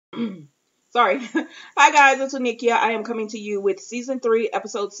Sorry. Hi guys, it's Anikia. I am coming to you with season 3,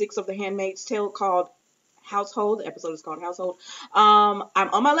 episode 6 of The Handmaid's Tale called Household. The episode is called Household. I'm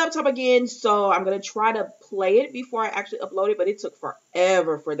on my laptop again, so I'm gonna try to play it before I actually upload it, but it took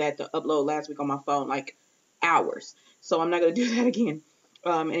forever for that to upload last week on my phone, like hours. So I'm not gonna do that again.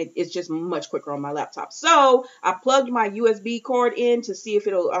 It's just much quicker on my laptop. So I plugged my USB cord in to see if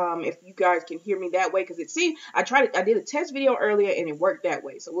it'll, if you guys can hear me that way. Cause I did a test video earlier and it worked that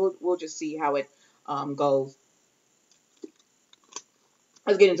way. So we'll just see how it, goes.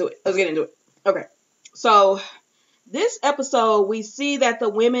 Let's get into it. Okay. So this episode, we see that the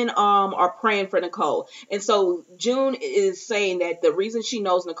women are praying for Nicole. And so June is saying that the reason she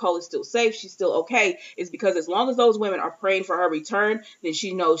knows Nicole is still safe, she's still okay, is because as long as those women are praying for her return, then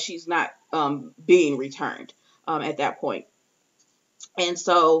she knows she's not being returned at that point. And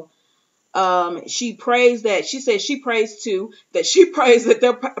so she prays that she prays too, that she prays that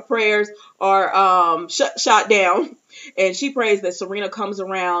their prayers are shot down, and she prays that Serena comes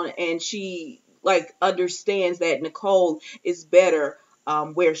around and she like understands that Nicole is better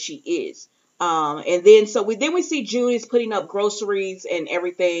where she is. And then we see June is putting up groceries and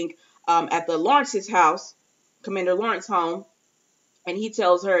everything at the Lawrence's house, Commander Lawrence home, and he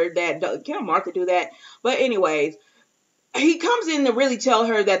tells her that can't Martha do that? But anyways, he comes in to really tell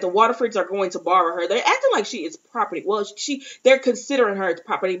her that the Waterfords are going to borrow her. They're acting like she is property. Well, they're considering her as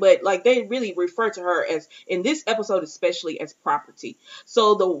property, but like they really refer to her as, in this episode especially, as property.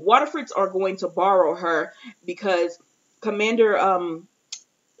 So the Waterfords are going to borrow her because Commander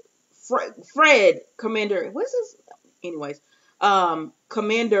Fred, Commander, what's his, anyways,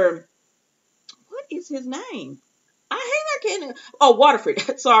 Commander, what is his name?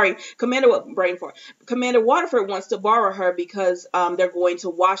 Waterford. Sorry, Commander Waterford wants to borrow her because they're going to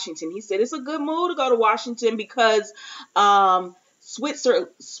Washington. He said it's a good move to go to Washington because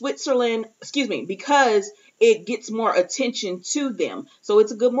Switzerland, excuse me, because it gets more attention to them. So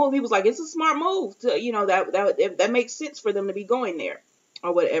it's a good move. He was like, it's a smart move to, that makes sense for them to be going there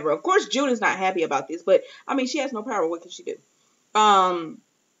or whatever. Of course, June is not happy about this, but I mean, she has no power. What can she do?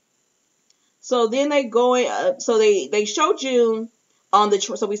 So then they go in, so they show June on the,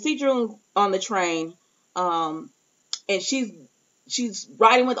 so we see June on the train, and she's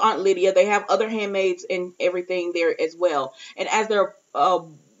riding with Aunt Lydia. They have other handmaids and everything there as well. And as they're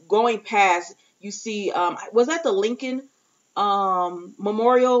going past, you see, was that the Lincoln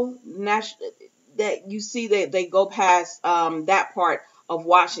Memorial that you see that they go past that part of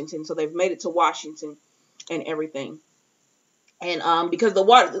Washington. So they've made it to Washington and everything. And because they're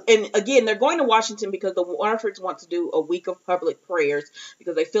going to Washington because the Waterfords want to do a week of public prayers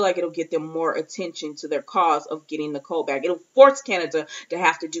because they feel like it'll get them more attention to their cause of getting Nicole back. It'll force Canada to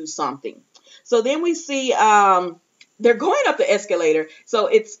have to do something. So then we see they're going up the escalator. So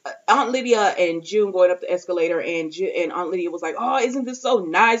it's Aunt Lydia and June going up the escalator, and Aunt Lydia was like, "Oh, isn't this so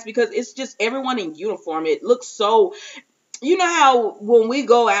nice?" Because it's just everyone in uniform. It looks so. You know how when we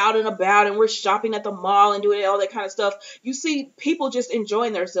go out and about and we're shopping at the mall and doing all that kind of stuff, you see people just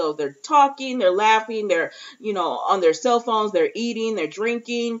enjoying themselves. They're talking, they're laughing, they're, on their cell phones, they're eating, they're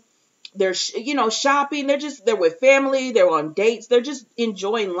drinking, they're, shopping. They're with family, they're on dates, they're just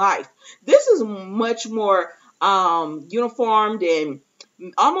enjoying life. This is much more uniformed and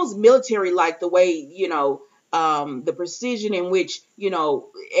almost military-like, the way, the precision in which,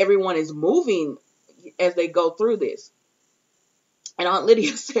 everyone is moving as they go through this. And Aunt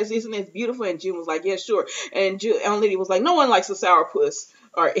Lydia says, "Isn't this beautiful?" And June was like, "Yeah, sure." And Aunt Lydia was like, "No one likes a sourpuss,"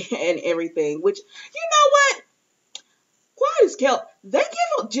 and everything. Which, you know what? Quiet as kept. They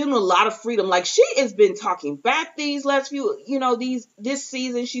give June a lot of freedom. Like, she has been talking back these last few, this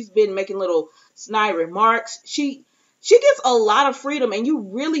season. She's been making little snide remarks. She gets a lot of freedom, and you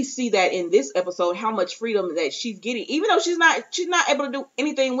really see that in this episode, how much freedom that she's getting, even though she's not able to do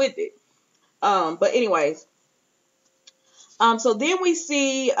anything with it. But anyways. So then we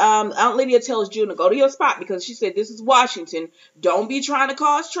see Aunt Lydia tells June to go to your spot because she said, "This is Washington. Don't be trying to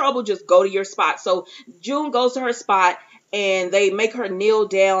cause trouble. Just go to your spot." So June goes to her spot, and they make her kneel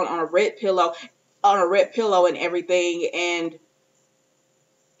down on a red pillow and everything. And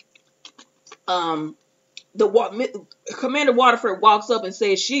Commander Waterford walks up and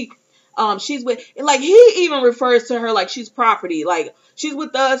says she's with, like, he even refers to her like she's property, like she's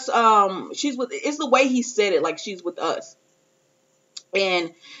with us. It's the way he said it, like she's with us.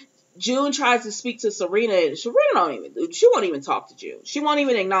 And June tries to speak to Serena, and she won't even talk to June. She won't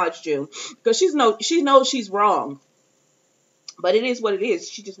even acknowledge June because she knows she's wrong. But it is what it is.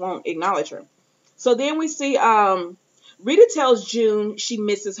 She just won't acknowledge her. So then we see Rita tells June she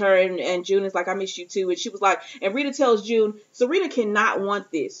misses her, and June is like, I miss you too. And she was like, and Rita tells June, Serena cannot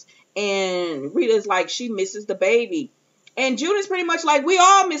want this. And Rita's like, she misses the baby. And June is pretty much like, we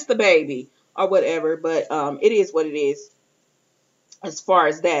all miss the baby or whatever. But it is what it is as far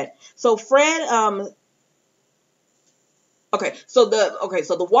as that. So Fred, so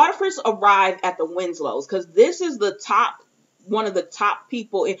the Waterfords arrive at the Winslows because this is one of the top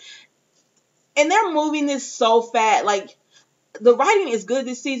people, and they're moving this so fast. Like, the writing is good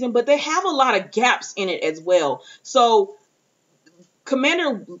this season, but they have a lot of gaps in it as well. So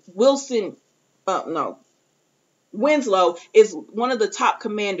Commander Winslow is one of the top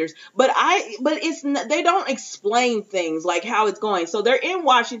commanders, but they don't explain things like how it's going. So they're in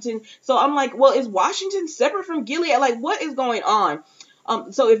Washington. So I'm like, well, is Washington separate from Gilead? Like, what is going on?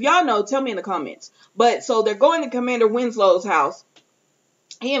 So if y'all know, tell me in the comments. But so they're going to Commander Winslow's house.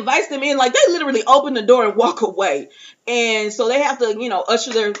 He invites them in, like they literally open the door and walk away. And so they have to,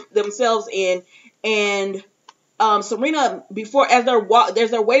 usher themselves in. And Serena, as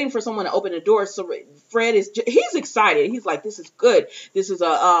they're waiting for someone to open the door, Fred he's excited. He's like, this is good. This is a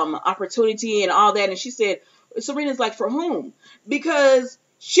opportunity and all that. And Serena's like, for whom? Because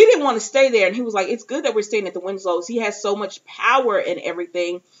she didn't want to stay there. And he was like, it's good that we're staying at the Winslows. He has so much power and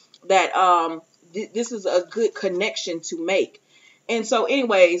everything that this is a good connection to make. And so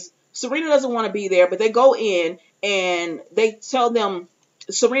anyways, Serena doesn't want to be there, but they go in and they tell them,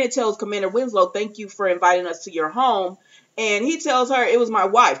 Serena tells Commander Winslow, thank you for inviting us to your home. And he tells her, it was my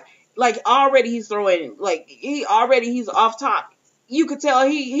wife. Like, already he's throwing, like, he's off top. You could tell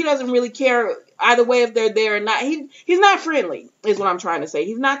he doesn't really care either way if they're there or not. He's not friendly, is what I'm trying to say.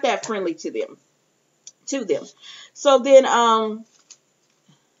 He's not that friendly to them. So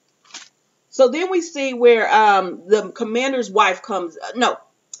then we see where the commander's wife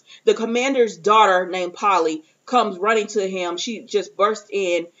the commander's daughter named Polly comes running to him. She just burst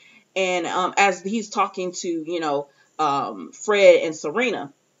in, and as he's talking to Fred and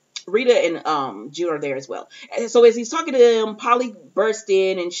Serena, Rita and June are there as well. And so as he's talking to them, Polly burst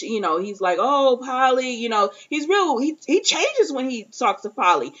in, and he's like, oh, Polly, he's real. He changes when he talks to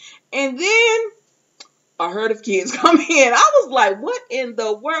Polly, and then a herd of kids come in. I was like, what in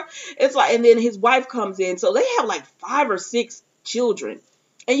the world? It's like, and then his wife comes in. So they have like 5 or 6 children.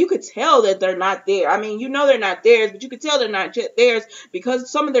 And you could tell that they're not there. I mean, they're not theirs, but you could tell they're not theirs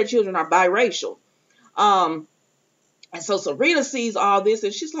because some of their children are biracial. And so Serena sees all this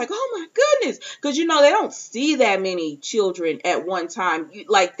and she's like, oh my goodness. Because, they don't see that many children at one time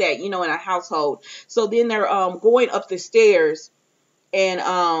like that, in a household. So then they're going up the stairs, and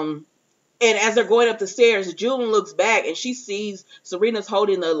as they're going up the stairs, June looks back and she sees Serena's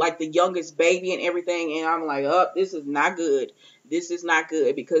holding the youngest baby and everything. And I'm like, oh, this is not good. This is not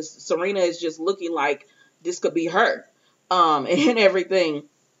good because Serena is just looking like this could be her, and everything.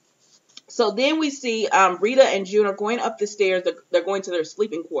 So then we see Rita and June are going up the stairs. They're going to their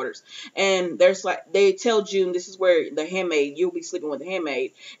sleeping quarters. And they tell June, this is where the handmaid, you'll be sleeping with the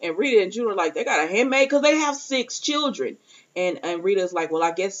handmaid. And Rita and June are like, they got a handmaid because they have 6 children. And Rita's like, well,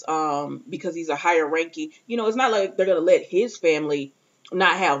 I guess because he's a higher ranking, it's not like they're going to let his family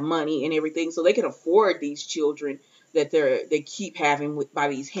not have money and everything. So they can afford these children that they keep having by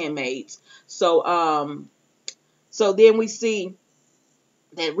these handmaids. So then we see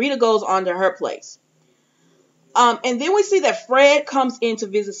that Rita goes on to her place. And then we see that Fred comes in to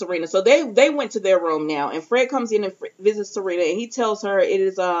visit Serena. So they went to their room now, and Fred comes in and visits Serena, and he tells her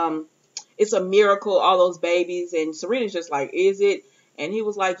it's a miracle, all those babies. And Serena's just like, is it? And he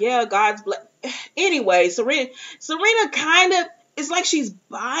was like, yeah, God's anyway, Serena kind of, it's like she's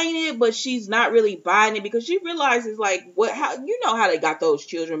buying it, but she's not really buying it because she realizes like how they got those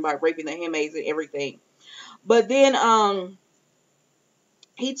children by raping the handmaids and everything. But then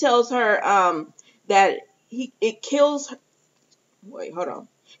he tells her that it kills. Wait, hold on.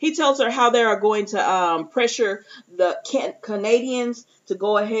 He tells her how they are going to pressure the Canadians to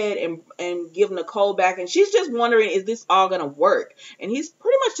go ahead and give Nicole back. And she's just wondering, is this all going to work? And he's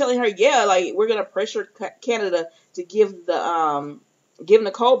pretty much telling her, yeah, like we're going to pressure Canada to give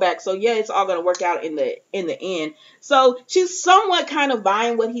Nicole back. So yeah, it's all going to work out in the end. So she's somewhat kind of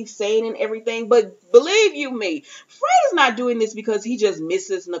buying what he's saying and everything. But believe you me, Fred is not doing this because he just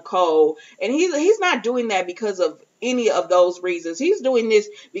misses Nicole. And he's not doing that because of any of those reasons. He's doing this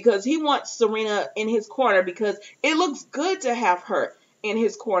because he wants Serena in his corner because it looks good to have her in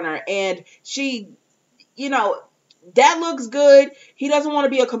his corner. And she, that looks good. He doesn't want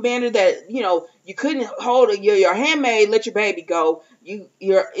to be a commander that, you couldn't hold your handmaid, let your baby go.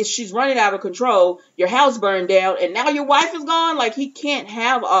 She's running out of control. Your house burned down and now your wife is gone. Like he can't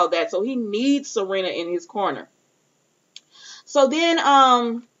have all that. So he needs Serena in his corner. So then,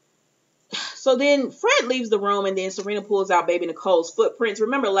 Fred leaves the room, and then Serena pulls out baby Nicole's footprints.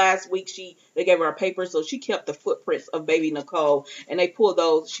 Remember last week they gave her a paper, so she kept the footprints of baby Nicole, and she pulled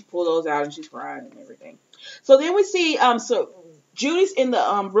those out, and she's crying and everything. So then we see so Judy's in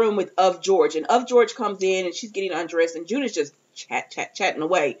the room with Of George, and Of George comes in, and she's getting undressed, and Judy's just chatting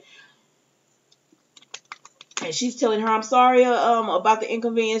away. And she's telling her, I'm sorry about the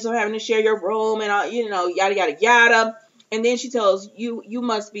inconvenience of having to share your room, and yada yada yada. And then she tells you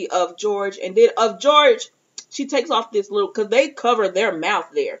must be Of George. And then Of George, she takes off this little, because they cover their mouth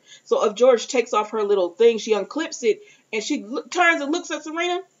there. So Of George takes off her little thing, she unclips it, and she turns and looks at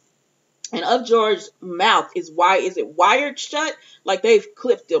Serena. And Of George's mouth is wired shut? Like they've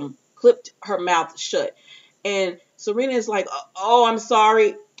clipped her mouth shut. And Serena is like, oh, I'm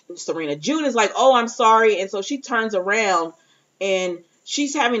sorry. June is like, oh, I'm sorry. And so she turns around, and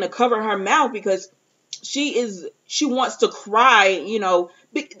she's having to cover her mouth because she wants to cry,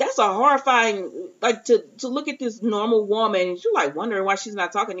 That's a horrifying, like, to look at this normal woman, and you're like wondering why she's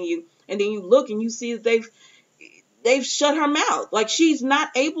not talking to you. And then you look and you see that they've shut her mouth. Like, she's not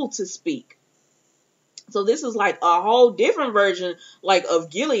able to speak. So this is like a whole different version, like, of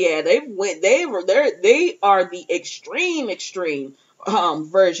Gilead. They are the extreme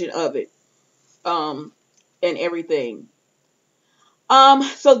version of it, and everything.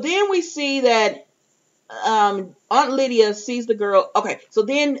 So then we see that Aunt Lydia sees the girl. Okay, so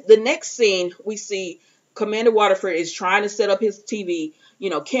then the next scene we see Commander Waterford is trying to set up his TV,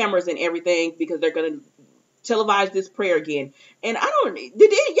 cameras and everything, because they're gonna televise this prayer again. And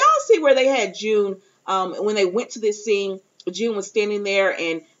did y'all see where they had June when they went to this scene? June was standing there,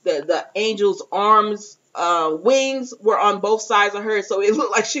 and the angel's arms, wings were on both sides of her, so it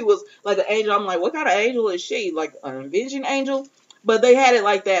looked like she was like an angel. I'm like, what kind of angel is she? Like an avenging angel? But they had it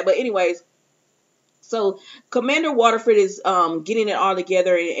like that. But anyways, so Commander Waterford is getting it all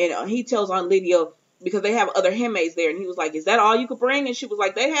together, and he tells Aunt Lydia, because they have other handmaids there, and he was like, is that all you could bring? And she was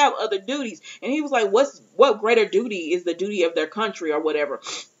like, they have other duties. And he was like, what greater duty is the duty of their country or whatever?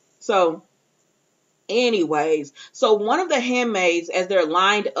 So anyways, so one of the handmaids, as they're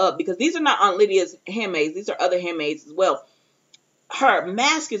lined up, because these are not Aunt Lydia's handmaids, these are other handmaids as well, her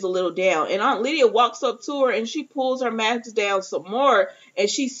mask is a little down, and Aunt Lydia walks up to her, and she pulls her mask down some more, and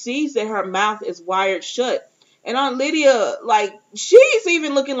she sees that her mouth is wired shut. And Aunt Lydia, like, she's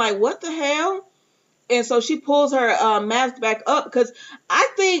even looking like, what the hell? And so she pulls her mask back up, because I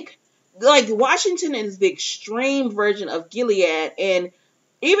think, like, Washington is the extreme version of Gilead. And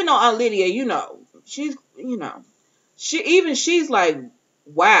even though Aunt Lydia, she's like,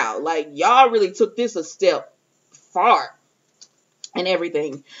 wow, like, y'all really took this a step far and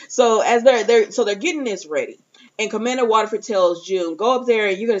everything. So as they're getting this ready, and Commander Waterford tells June, go up there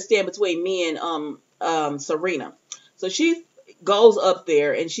and you're gonna stand between me and Serena. So she goes up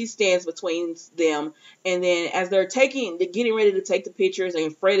there and she stands between them. And then as they're getting ready to take the pictures,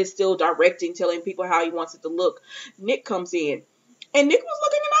 and Fred is still directing, telling people how he wants it to look, Nick comes in. And Nick was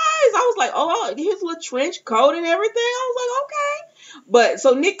looking nice. I was like, oh, his little trench coat and everything. I was like, okay. But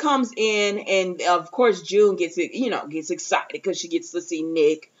so Nick comes in, and of course June gets excited because she gets to see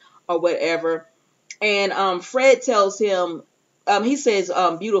Nick or whatever. And Fred tells him, he says,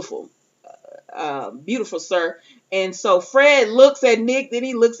 beautiful, sir. And so Fred looks at Nick, then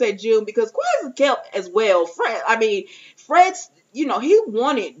he looks at June, because Quaz kept as well. Fred's, he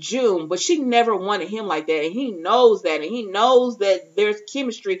wanted June, but she never wanted him like that. And he knows that. And he knows that there's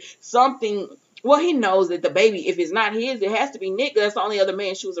chemistry, something. Well, he knows that the baby, if it's not his, it has to be Nick. That's the only other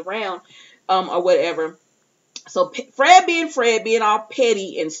man she was around, or whatever. So Fred being all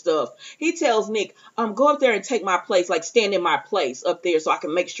petty and stuff, he tells Nick, go up there and take my place, like stand in my place up there so I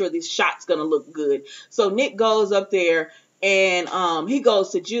can make sure this shot's going to look good. So Nick goes up there, and he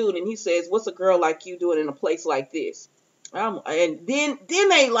goes to Jude, and he says, what's a girl like you doing in a place like this? And then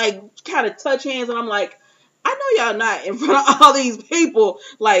they like kind of touch hands, and I'm like, I know y'all not in front of all these people.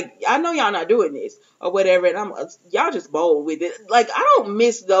 Like, I know y'all not doing this or whatever. And y'all just bold with it. Like, I don't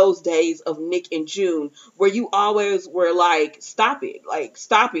miss those days of Nick and June where you always were like, stop it. Like,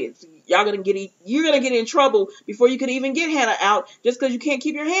 stop it. You're going to get in trouble before you could even get Hannah out, just because you can't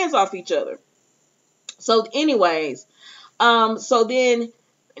keep your hands off each other. So anyways, so then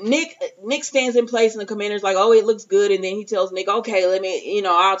Nick stands in place, and the commander's like, oh, it looks good. And then he tells Nick, okay, let me,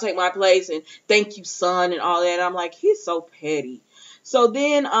 I'll take my place, and thank you, son, and all that. And I'm like, he's so petty. So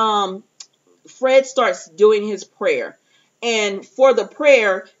then Fred starts doing his prayer. And for the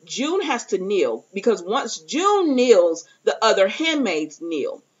prayer, June has to kneel, because once June kneels, the other handmaids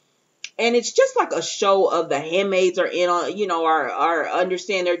kneel. And it's just like a show of the handmaids are in on, are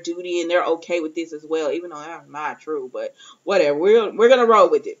understand their duty and they're okay with this as well, even though that's not true, but whatever. We're gonna roll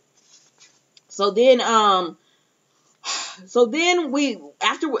with it. So then, we,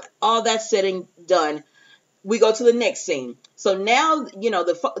 after all that's said and done, we go to the next scene. So now,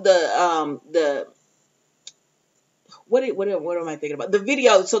 the what am I thinking about? The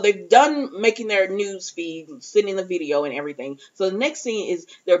video. So they've done making their news feed, sending the video and everything. So the next scene is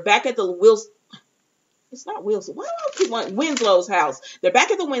they're back at the It's not Wilson. Why do I keep wanting Winslow's house? They're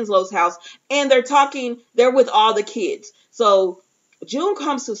back at the Winslow's house and they're talking. They're with all the kids. So June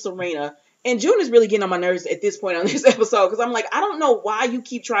comes to Serena. And June is really getting on my nerves at this point on this episode because I'm like, I don't know why you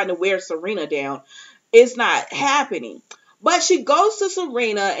keep trying to wear Serena down. It's not happening. But she goes to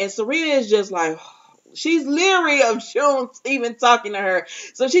Serena and Serena is just like, she's leery of June even talking to her.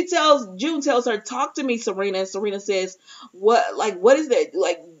 So June tells her, talk to me, Serena. And Serena says, what is that?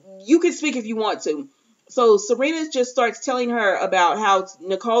 Like, you can speak if you want to. So Serena just starts telling her about how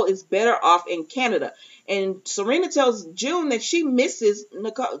Nicole is better off in Canada. And Serena tells June that she misses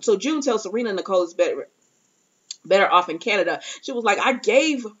Nicole. So June tells Serena Nicole is better off in Canada. She was like, I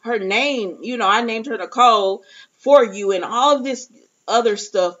gave her name, I named her Nicole for you and all of this other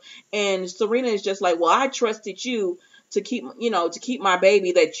stuff. And Serena is just like, well, I trusted you to keep my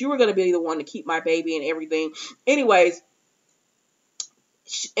baby, that you were going to be the one to keep my baby and everything. Anyways,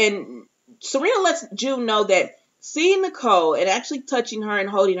 and Serena lets June know that seeing Nicole and actually touching her and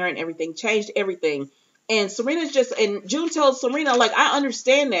holding her and everything changed everything. And June tells Serena, like, I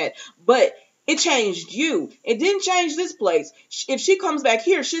understand that, but it changed you. It didn't change this place. If she comes back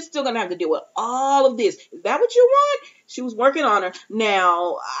here, she's still going to have to deal with all of this. Is that what you want? She was working on her.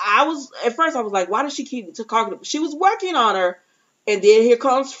 Now, at first I was like, why does she keep talking? She was working on her. And then here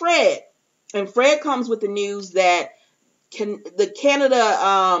comes Fred. And Fred comes with the news that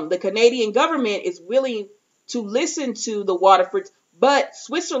the Canadian government is willing to listen to the Waterfords, but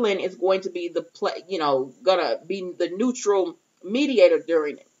Switzerland is going to be gonna be the neutral mediator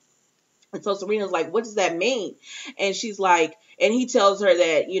during it. And so Serena's like, what does that mean? And she's like, and he tells her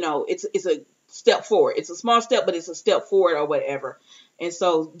that, it's a step forward. It's a small step, but it's a step forward or whatever. And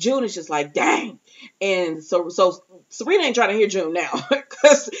so June is just like, dang. And so Serena ain't trying to hear June now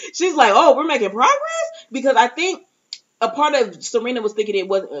because she's like, oh, we're making progress? Because I think a part of Serena was thinking it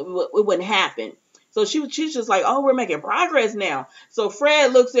wouldn't happen. So she's just like, oh, we're making progress now. So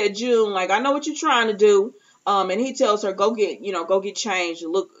Fred looks at June like, I know what you're trying to do. And he tells her, go get changed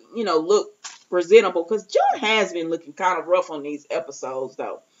and look presentable. Because June has been looking kind of rough on these episodes,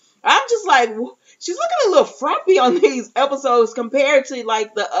 though. I'm just like, she's looking a little frumpy on these episodes compared to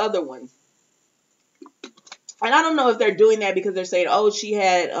like the other ones. And I don't know if they're doing that because they're saying, oh, she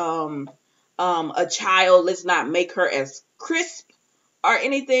had a child. Let's not make her as crisp or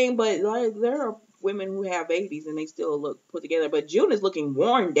anything. But like, there are women who have babies and they still look put together. But June is looking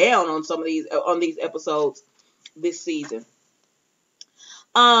worn down on some of these episodes this season.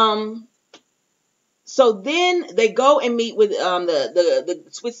 So then they go and meet with the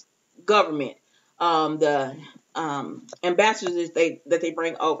Swiss government, the ambassadors that they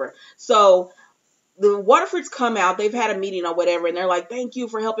bring over. So the Waterfords come out, they've had a meeting or whatever, and they're like, thank you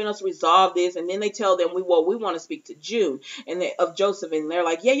for helping us resolve this. And then they tell them, we want to speak to June of Joseph. And they're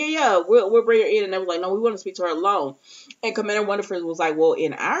like, yeah, we'll bring her in. And they were like, no, we want to speak to her alone. And Commander Waterford was like, well,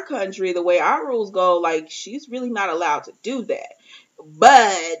 in our country, the way our rules go, like, she's really not allowed to do that.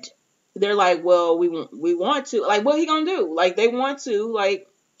 But they're like, well, we want to. Like, what are he going to do? Like, they want to. Like,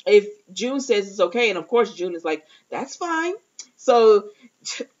 if June says it's okay. And, of course, June is like, that's fine. So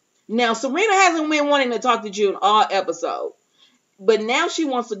now, Serena hasn't been wanting to talk to June all episode. But now she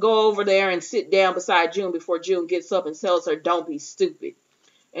wants to go over there and sit down beside June before June gets up and tells her, don't be stupid.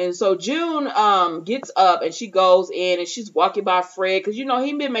 And so June gets up and she goes in and she's walking by Fred. Because, he's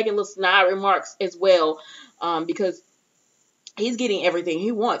been making little snide remarks as well. Because he's getting everything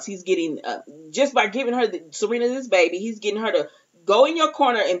he wants. He's getting, just by giving her Serena this baby, he's getting her to go in your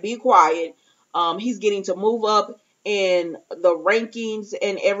corner and be quiet. He's getting to move up in the rankings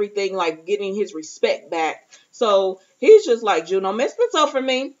and everything, like getting his respect back. So he's just like, June, don't mess this up for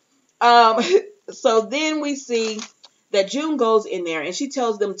me. So then we see that June goes in there and she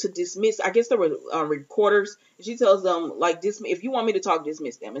tells them to dismiss. I guess there were recorders. And she tells them, like, if you want me to talk,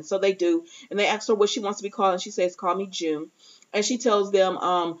 dismiss them. And so they do. And they ask her what she wants to be called. And she says, call me June. And she tells them,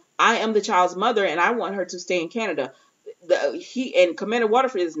 I am the child's mother and I want her to stay in Canada. And Commander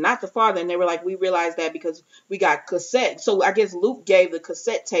Waterford is not the father, and they were like, we realized that because we got cassette. So I guess Luke gave the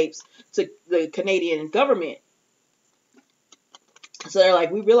cassette tapes to the Canadian government. So they're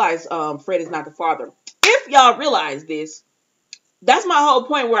like, we realize Fred is not the father. If y'all realize this, that's my whole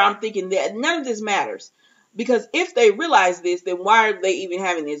point where I'm thinking that none of this matters. Because if they realize this, then why are they even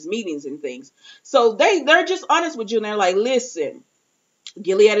having these meetings and things? So they're just honest with you, and they're like, listen,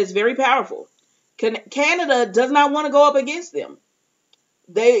 Gilead is very powerful. Canada does not want to go up against them.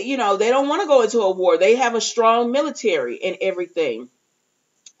 They don't want to go into a war. They have a strong military and everything.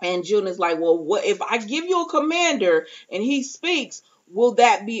 And June is like, well, what if I give you a commander and he speaks? Will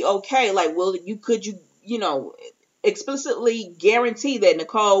that be okay? Like, could you explicitly guarantee that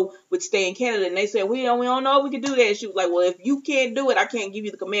Nicole would stay in Canada? And they said, we don't know if we can do that. And she was like, well, if you can't do it, I can't give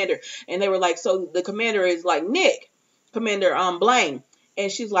you the commander. And they were like, so the commander is like Nick, Commander Blaine. And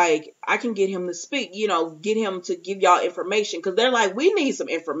she's like, I can get him to speak, get him to give y'all information. Because they're like, we need some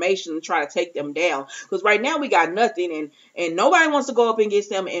information to try to take them down. Because right now we got nothing. And nobody wants to go up against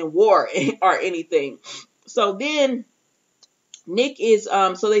them in war or anything. So then Nick is,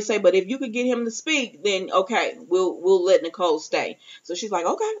 so they say, but if you could get him to speak, then okay, we'll let Nicole stay. So she's like,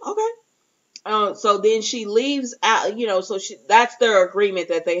 okay. So then she leaves out, so that's their agreement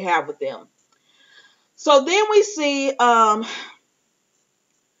that they have with them. So then we see,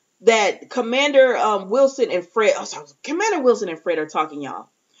 that Commander Wilson and Fred, Commander Wilson and Fred are talking, y'all.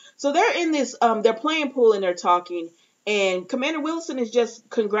 So they're in this, they're playing pool and they're talking, and Commander Wilson is just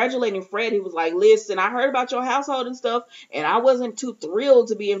congratulating Fred. He was like, listen, I heard about your household and stuff, and I wasn't too thrilled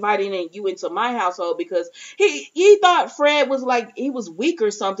to be inviting you into my household because he thought Fred was like, he was weak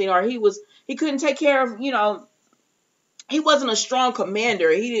or something, or he couldn't take care of, he wasn't a strong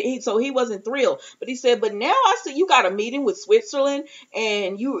commander. So he wasn't thrilled. But he said, but now I see you got a meeting with Switzerland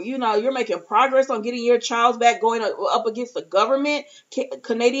and you're making progress on getting your child back, going up against the government,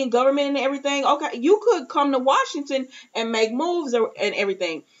 Canadian government and everything. Okay, you could come to Washington and make moves and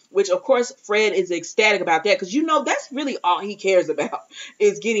everything. Which of course Fred is ecstatic about that because that's really all he cares about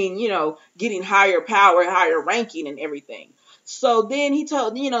is getting higher power, higher ranking and everything. So then he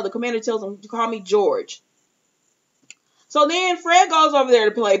told the commander tells him to call me George. So then Fred goes over there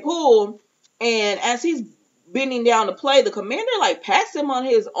to play pool, and as he's bending down to play, the commander pats him on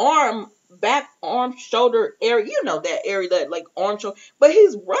his back arm, shoulder area. That area, that arm, shoulder. But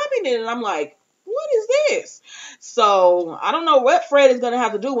he's rubbing it, and I'm like, what is this? So I don't know what Fred is going to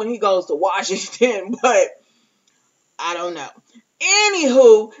have to do when he goes to Washington, but I don't know.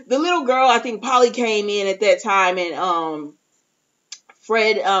 Anywho, the little girl, I think Polly came in at that time, and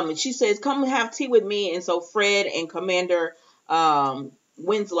Fred, and she says, come have tea with me. And so Fred and Commander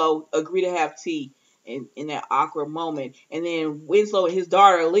Winslow agree to have tea in that awkward moment. And then Winslow and his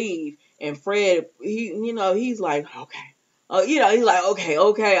daughter leave. And Fred, he's like, okay. He's like,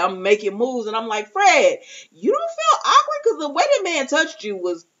 okay, I'm making moves. And I'm like, Fred, you don't feel awkward? Because the way that man touched you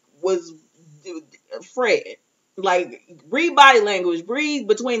was Fred. Read body language, read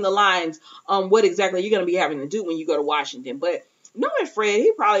between the lines what exactly you're going to be having to do when you go to Washington. But knowing Fred,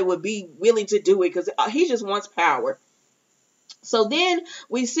 he probably would be willing to do it because he just wants power. So then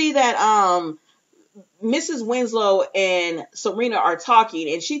we see that Mrs. Winslow and Serena are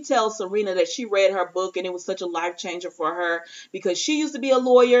talking, and she tells Serena that she read her book and it was such a life changer for her because she used to be a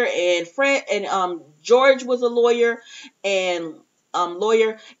lawyer, and Fred and George was a lawyer, and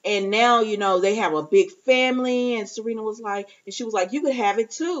now they have a big family. And Serena was like, and she was like, you could have it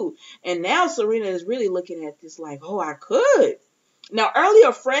too. And now Serena is really looking at this like, oh, I could. Now,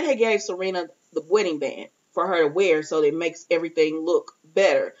 earlier, Fred had gave Serena the wedding band for her to wear so that it makes everything look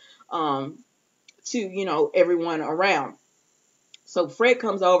better to, everyone around. So Fred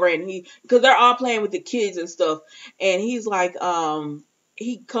comes over and because they're all playing with the kids and stuff, and he's like,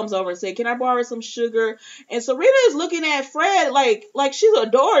 he comes over and said, can I borrow some sugar? And Serena is looking at Fred like she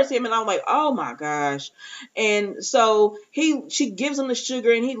adores him. And I'm like, oh my gosh. And so she gives him the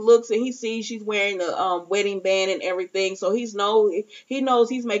sugar, and he looks and he sees she's wearing the wedding band and everything. So he knows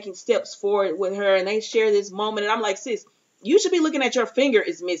he's making steps forward with her, and they share this moment. And I'm like, sis, you should be looking at your finger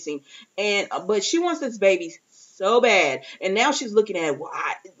is missing. But she wants this baby so bad. And now she's looking at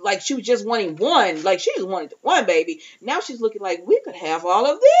she was just wanting one. She just wanted one baby. Now she's looking like we could have all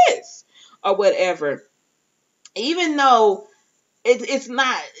of this or whatever. Even though it's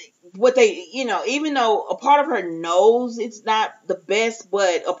not what they, even though a part of her knows it's not the best,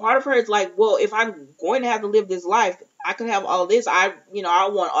 but a part of her is like, well, if I'm going to have to live this life, I could have all this. I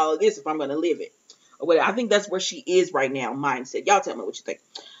want all of this if I'm going to live it. Or whatever. I think that's where she is right now, mindset. Y'all tell me what you think.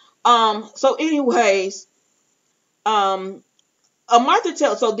 So anyways, Martha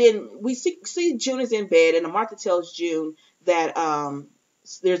tells, so then we see June is in bed, and Martha tells June that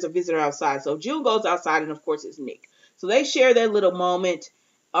there's a visitor outside. So June goes outside, and of course it's Nick. So they share their little moment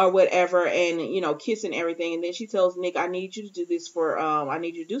or whatever, and kiss and everything. And then she tells Nick, I need you to do this I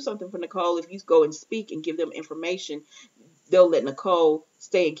need you to do something for Nicole. If you go and speak and give them information, they'll let Nicole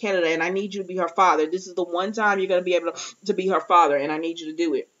stay in Canada, and I need you to be her father. This is the one time you're going to be able to be her father, and I need you to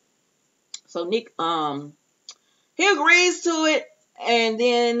do it. So Nick, he agrees to it, and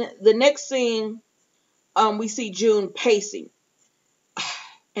then the next scene, we see June pacing.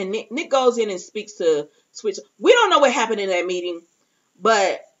 And Nick goes in and speaks to Switch. We don't know what happened in that meeting,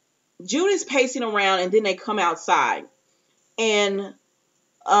 but June is pacing around, and then they come outside. And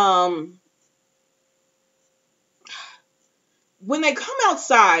when they come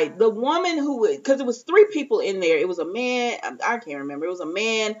outside, the woman because it was 3 people in there. It was a man. I can't remember. It was a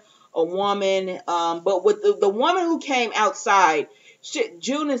man, a woman. But with the woman who came outside,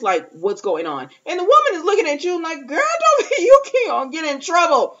 June is like, what's going on? And the woman is looking at June like, girl, you can't get in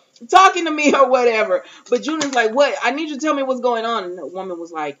trouble talking to me or whatever. But June is like, what? I need you to tell me what's going on. And the woman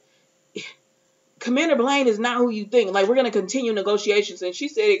was like, Commander Blaine is not who you think. Like, we're going to continue negotiations. And she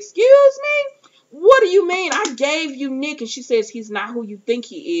said, excuse me? What do you mean? I gave you Nick. And she says, he's not who you think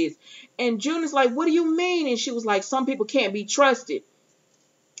he is. And June is like, what do you mean? And she was like, some people can't be trusted.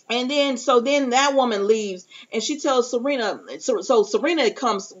 And then, so then that woman leaves, and she tells Serena, so Serena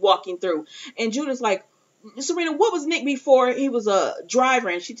comes walking through, and June is like, Serena, what was Nick before he was a driver?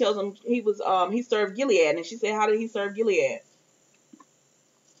 And she tells him he served Gilead. And she said, how did he serve Gilead?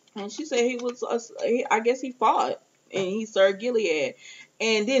 And she said I guess he fought, and he served Gilead.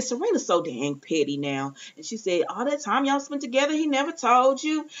 And then Serena's so dang petty now. And she said, all that time y'all spent together, he never told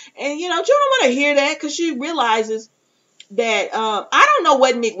you. And, June don't want to hear that, because she realizes that I don't know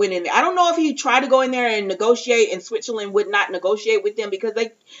what Nick went in there. I don't know if he tried to go in there and negotiate, and Switzerland would not negotiate with them, because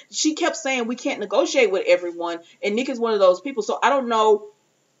she kept saying we can't negotiate with everyone, and Nick is one of those people. So I don't know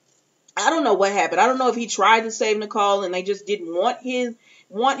what happened. I don't know if he tried to save Nicole and they just didn't want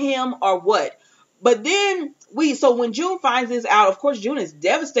him or what. But then so when June finds this out, of course June is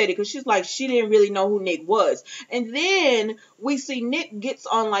devastated, because she's like, she didn't really know who Nick was. And then we see Nick gets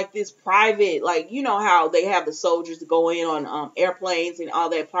on like this private, like, you know how they have the soldiers go in on airplanes and all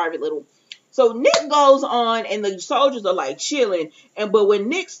that private little. So Nick goes on, and the soldiers are like chilling. But when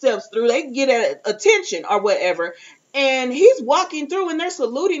Nick steps through, they get attention or whatever. And he's walking through, and they're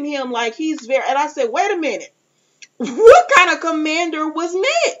saluting him like he's very. And I said, wait a minute, what kind of commander was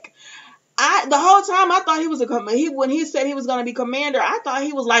Nick? The whole time I thought he was when he said he was going to be commander, I thought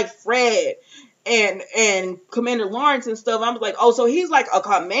he was like Fred and Commander Lawrence and stuff. I was like, oh, so he's like a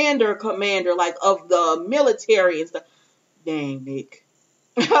commander, like of the military and stuff. Dang, Nick.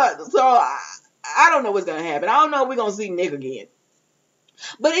 So I don't know what's going to happen. I don't know if we're going to see Nick again.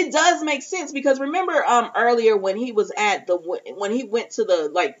 But it does make sense, because remember earlier when he was when he went to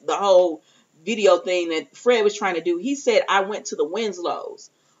the whole video thing that Fred was trying to do, he said, I went to the Winslows.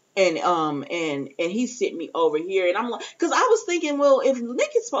 And he sent me over here, and I'm like, because I was thinking, well, if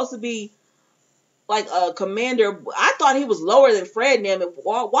Nick is supposed to be like a commander, I thought he was lower than Fred and them. And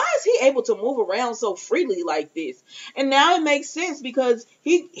why is he able to move around so freely like this? And now it makes sense, because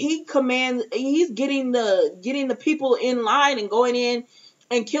he's getting the people in line and going in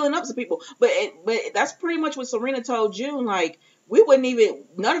and killing up some people. But that's pretty much what Serena told June. Like,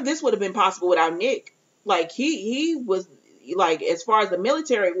 none of this would have been possible without Nick. Like, he was. Like, as far as the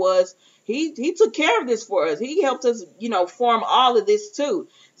military was, he took care of this for us. He helped us, form all of this too.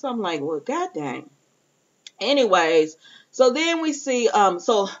 So I'm like, well, god dang. Anyways, so then we see,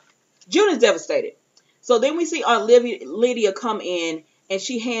 so June is devastated. So then we see Lydia come in, and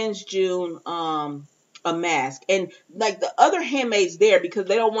she hands June a mask. And like the other handmaids there, because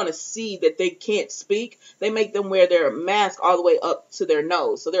they don't want to see that they can't speak, they make them wear their mask all the way up to their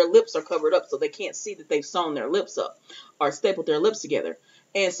nose. So their lips are covered up, so they can't see that they've sewn their lips up or stapled their lips together.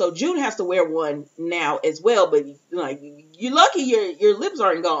 And so June has to wear one now as well, but like, you're lucky your lips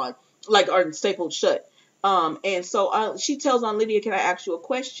aren't gone, like aren't stapled shut. And so she tells Aunt Lydia, can I ask you a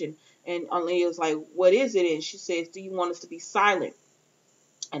question? And Aunt Lydia's like, what is it? And she says, do you want us to be silent?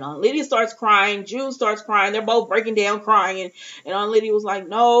 And Aunt Lydia starts crying. June starts crying. They're both breaking down crying. And Aunt Lydia was like,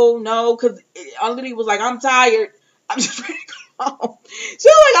 no, because Aunt Lydia was like, I'm tired. I'm just ready to go home. She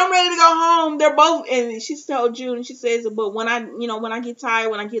was like, I'm ready to go home. They're both, and she told June, and she says, but when I get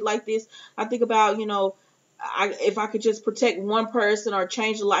tired, when I get like this, I think about, if I could just protect one person or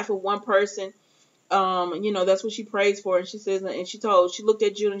change the life of one person. That's what she prays for. And she says, and she looked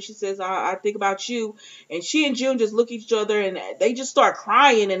at June, and she says, I think about you. And she and June just look at each other, and they just start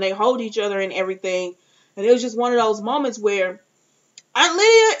crying, and they hold each other and everything. And it was just one of those moments where Aunt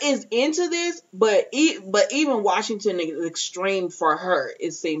Lydia is into this, but even Washington is extreme for her,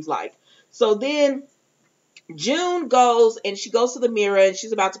 it seems like. So then June goes and she goes to the mirror and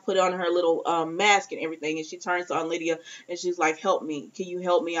she's about to put on her little mask and everything, and she turns to Aunt Lydia and she's like, "Help me, can you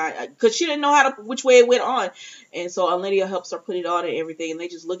help me?" Because she didn't know which way it went on, and so Aunt Lydia helps her put it on and everything, and they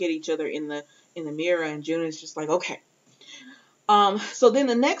just look at each other in the mirror, and June is just like, "Okay." So then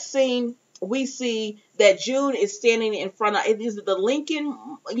the next scene, we see that June is standing in front of, it is the Lincoln,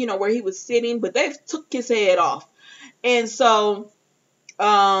 where he was sitting, but they took his head off, and so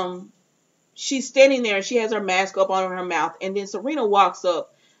she's standing there and she has her mask up on her mouth, and then Serena walks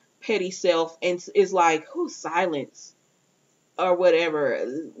up, petty self, and is like, "Who's silence?" or whatever.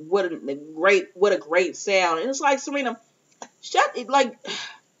 What a great sound. And it's like, Serena, shut it, like.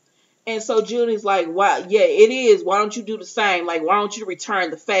 And so June is like, "Wow, yeah, it is. Why don't you do the same? Like, why don't you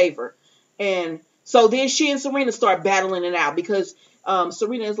return the favor?" And so then she and Serena start battling it out, because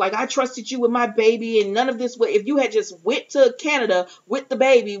Serena is like, "I trusted you with my baby, and none of this. If you had just went to Canada with the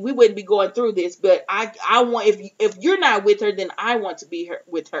baby, we wouldn't be going through this. But I want, if you're not with her, then I want to be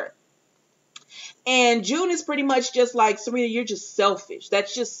with her." And June is pretty much just like, "Serena, you're just selfish.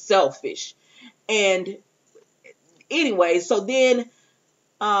 That's just selfish." And anyway, so then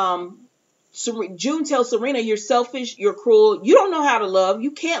June tells Serena, "You're selfish, you're cruel, you don't know how to love,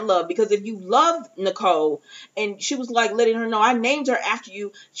 you can't love, because if you love Nicole," and she was like letting her know, "I named her after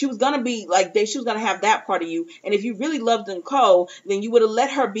you, she was gonna be like she was gonna have that part of you, and if you really loved Nicole, then you would have let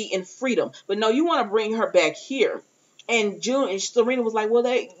her be in freedom, but no, you want to bring her back here." And Serena was like, "Well,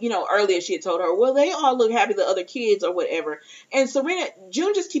 earlier she had told her, well, they all look happy, the other kids or whatever." And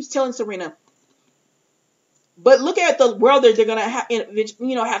June just keeps telling Serena, "But look at the world that they're gonna have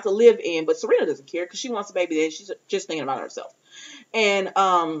to live in." But Serena doesn't care, because she wants a baby. Then she's just thinking about herself. And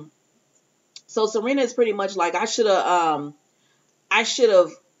so Serena is pretty much like, I should have,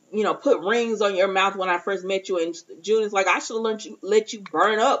 put rings on your mouth when I first met you. And June is like, "I should have let you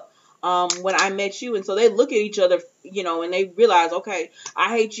burn up when I met you." And so they look at each other, and they realize, okay,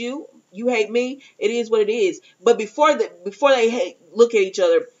 I hate you, you hate me. It is what it is. But before they look at each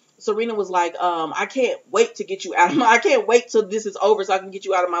other, Serena was like, "I can't wait to get you out of I can't wait till this is over so I can get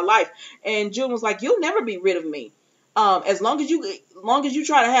you out of my life." And June was like, "You'll never be rid of me. As long as you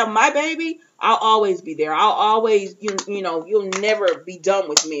try to have my baby, I'll always be there. I'll always, you'll never be done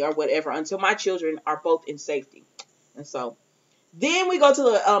with me or whatever until my children are both in safety." And so then we go to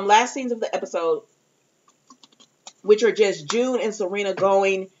the last scenes of the episode, which are just June and Serena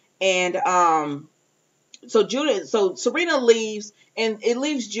going, and so Serena leaves, and it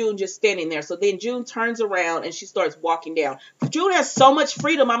leaves June just standing there. So then June turns around and she starts walking down. June has so much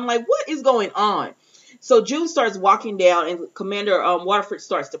freedom. I'm like, what is going on? So June starts walking down, and Commander Waterford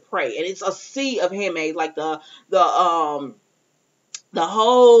starts to pray, and it's a sea of handmaids. Like the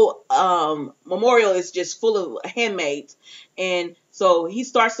whole memorial is just full of handmaids. And so he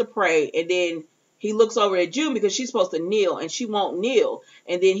starts to pray, and then he looks over at June, because she's supposed to kneel, and she won't kneel.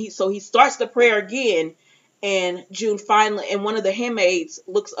 And then he starts the prayer again, and June finally, and one of the handmaids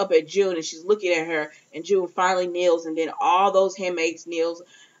looks up at June, and she's looking at her, and June finally kneels, and then all those handmaids kneel,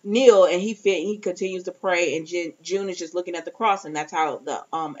 and he continues to pray, and June is just looking at the cross, and that's how the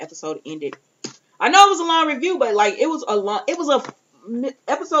episode ended. I know it was a long review, but like it was a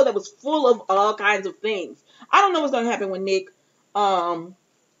episode that was full of all kinds of things. I don't know what's gonna happen with Nick.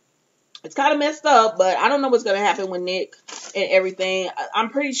 It's kind of messed up, but I don't know what's going to happen with Nick and everything. I'm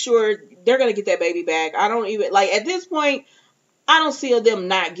pretty sure they're going to get that baby back. I don't even, like, at this point, I don't see them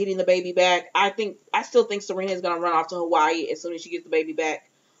not getting the baby back. I still think Serena is going to run off to Hawaii as soon as she gets the baby back,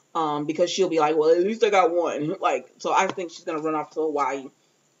 because she'll be like, well, at least I got one. Like, so I think she's going to run off to Hawaii.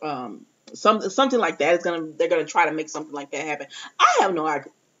 Something like that they're going to try to make something like that happen. I have no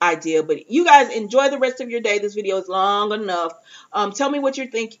idea, but you guys enjoy the rest of your day. This video is long enough. Tell me what you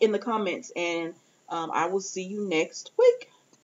think in the comments, and I will see you next week.